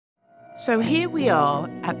So here we are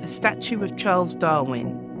at the statue of Charles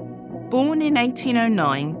Darwin. Born in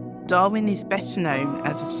 1809, Darwin is best known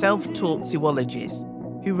as a self-taught zoologist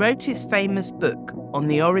who wrote his famous book on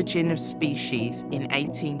the origin of species in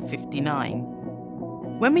 1859.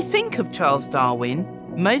 When we think of Charles Darwin,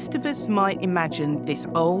 most of us might imagine this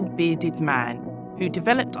old bearded man who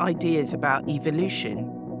developed ideas about evolution.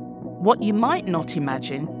 What you might not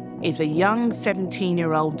imagine is a young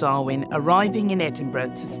 17-year-old Darwin arriving in Edinburgh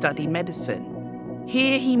to study medicine.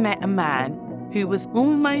 Here he met a man who was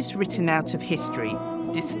almost written out of history,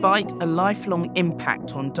 despite a lifelong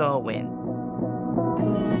impact on Darwin.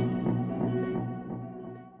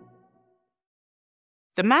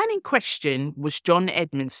 The man in question was John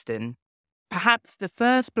Edmonstone, perhaps the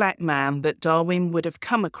first black man that Darwin would have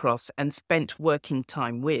come across and spent working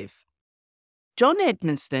time with. John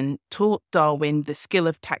Edmonstone taught Darwin the skill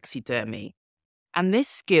of taxidermy, and this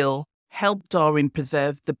skill helped Darwin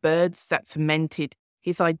preserve the birds that cemented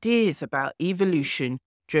his ideas about evolution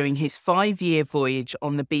during his 5-year voyage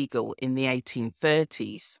on the Beagle in the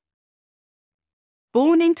 1830s.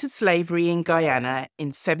 Born into slavery in Guyana in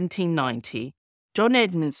 1790, John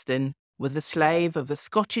Edmonstone was a slave of a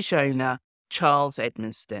Scottish owner, Charles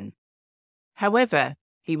Edmonstone. However,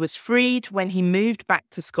 he was freed when he moved back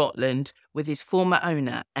to Scotland with his former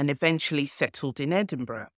owner and eventually settled in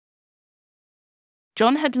Edinburgh.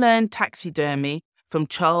 John had learned taxidermy from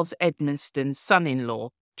Charles Edmonstone's son-in-law,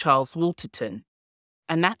 Charles Walterton,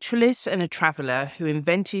 a naturalist and a traveller who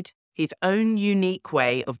invented his own unique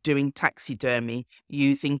way of doing taxidermy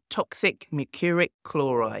using toxic mercuric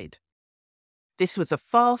chloride. This was a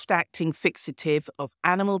fast-acting fixative of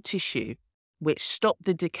animal tissue which stopped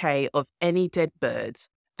the decay of any dead birds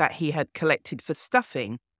that he had collected for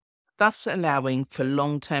stuffing, thus allowing for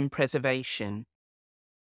long-term preservation.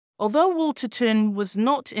 Although Walterton was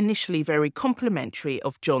not initially very complimentary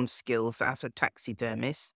of John's skills as a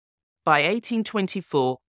taxidermist, by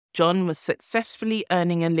 1824, John was successfully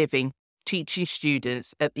earning a living teaching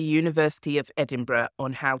students at the University of Edinburgh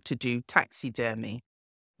on how to do taxidermy.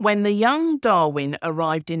 When the young Darwin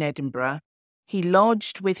arrived in Edinburgh, he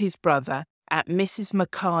lodged with his brother at Mrs.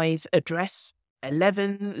 Mackay's address,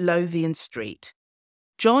 11 Lothian Street.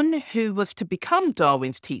 John, who was to become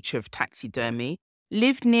Darwin's teacher of taxidermy,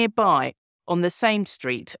 lived nearby on the same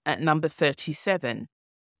street at number 37.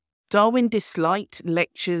 Darwin disliked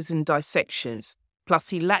lectures and dissections, plus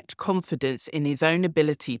he lacked confidence in his own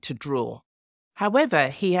ability to draw. However,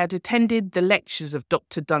 he had attended the lectures of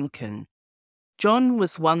Dr. Duncan. John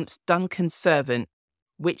was once Duncan's servant,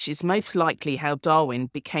 which is most likely how Darwin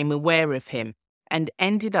became aware of him and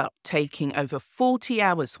ended up taking over 40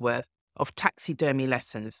 hours worth of taxidermy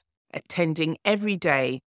lessons, attending every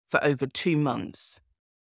day for over 2 months.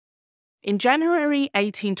 In January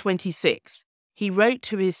 1826, he wrote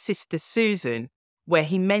to his sister Susan, where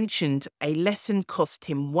he mentioned a lesson cost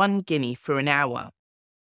him 1 guinea for an hour.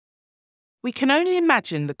 We can only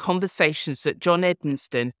imagine the conversations that John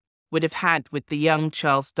Edmonstone would have had with the young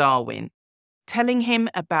Charles Darwin, telling him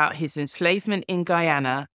about his enslavement in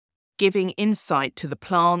Guyana, giving insight to the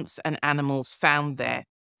plants and animals found there,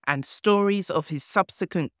 and stories of his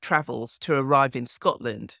subsequent travels to arrive in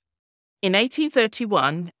Scotland. In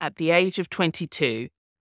 1831, at the age of 22,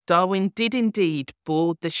 Darwin did indeed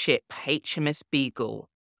board the ship HMS Beagle,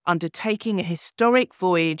 undertaking a historic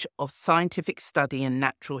voyage of scientific study and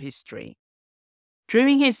natural history.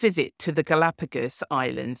 During his visit to the Galápagos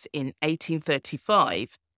Islands in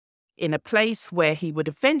 1835, in a place where he would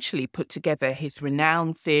eventually put together his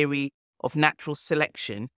renowned theory of natural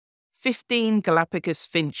selection, 15 Galápagos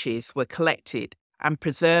finches were collected and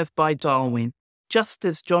preserved by Darwin, just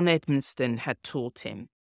as John Edmonstone had taught him.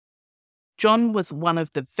 John was one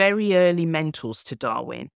of the very early mentors to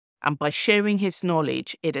Darwin, and by sharing his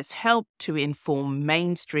knowledge, it has helped to inform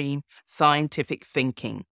mainstream scientific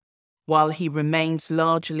thinking, while he remains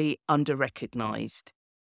largely under-recognised.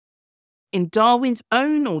 In Darwin's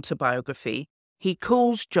own autobiography, he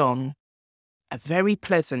calls John a very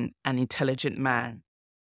pleasant and intelligent man.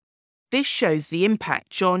 This shows the impact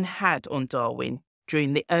John had on Darwin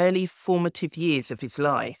during the early formative years of his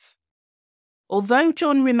life. Although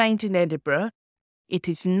John remained in Edinburgh, it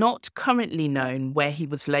is not currently known where he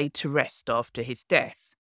was laid to rest after his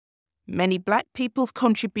death. Many black people's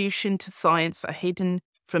contribution to science are hidden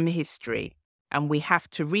from history, and we have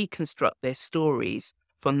to reconstruct their stories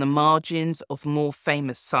from the margins of more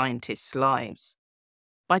famous scientists' lives.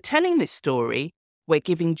 By telling this story, we're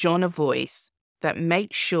giving John a voice that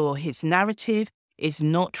makes sure his narrative is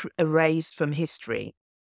not erased from history,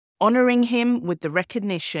 honouring him with the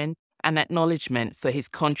recognition and acknowledgement for his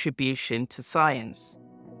contribution to science.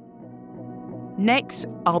 Next,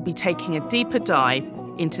 I'll be taking a deeper dive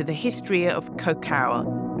into the history of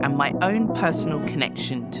cacao and my own personal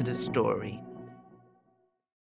connection to the story.